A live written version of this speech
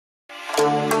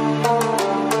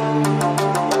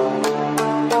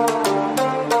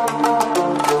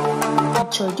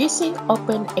Introducing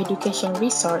Open Education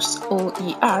Resource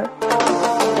 (OER).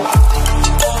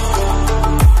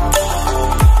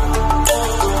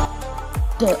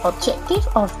 The objective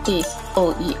of this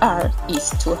OER is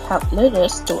to help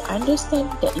learners to understand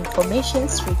the information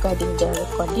regarding their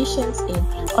conditions in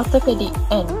orthopedic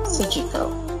and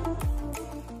surgical.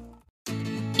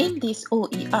 In this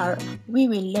OER, we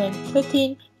will learn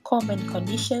 13 common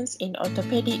conditions in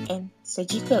orthopedic and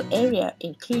surgical area,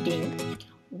 including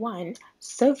 1.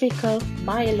 Cervical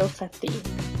myelopathy.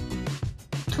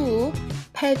 2.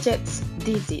 Paget's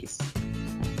disease.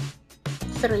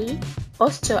 3.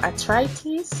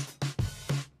 Osteoarthritis.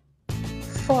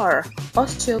 4.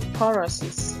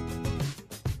 Osteoporosis.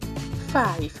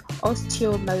 5.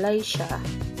 Osteomalacia.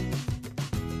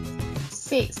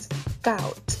 6.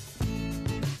 Gout.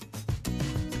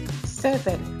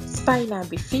 7. Spina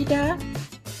Bifida.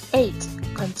 8.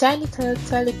 Congenital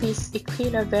Talipes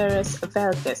Equinovarus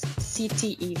Valgus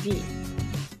CTEV.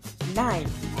 9.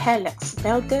 Hallux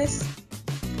Valgus.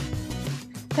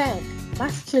 10.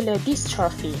 Muscular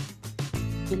Dystrophy.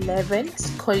 11.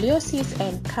 Scoliosis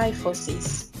and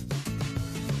Kyphosis.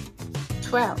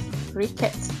 12.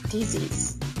 Rickets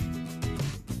disease.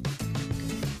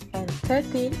 And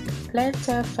 13.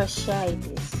 Plantar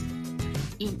Fasciitis.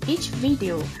 In each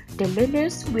video, the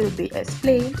learners will be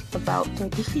explained about the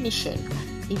definition,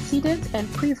 incidence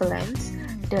and prevalence,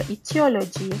 the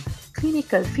etiology,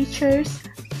 clinical features,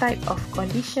 type of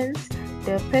conditions,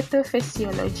 the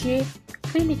pathophysiology,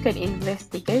 clinical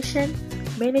investigation,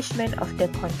 management of the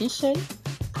condition,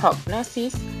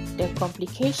 prognosis, the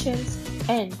complications,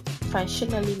 and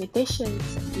functional limitations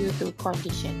due to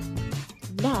condition.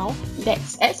 Now,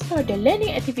 let's explore the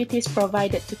learning activities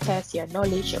provided to test your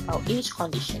knowledge about each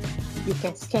condition. You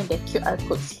can scan the QR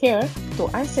codes here to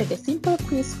answer the simple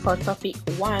quiz for topic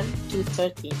 1 to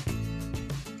 13.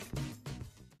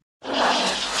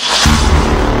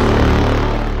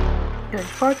 Don't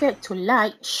forget to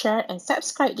like, share, and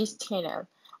subscribe this channel.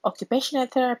 Occupational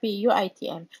Therapy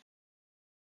UITM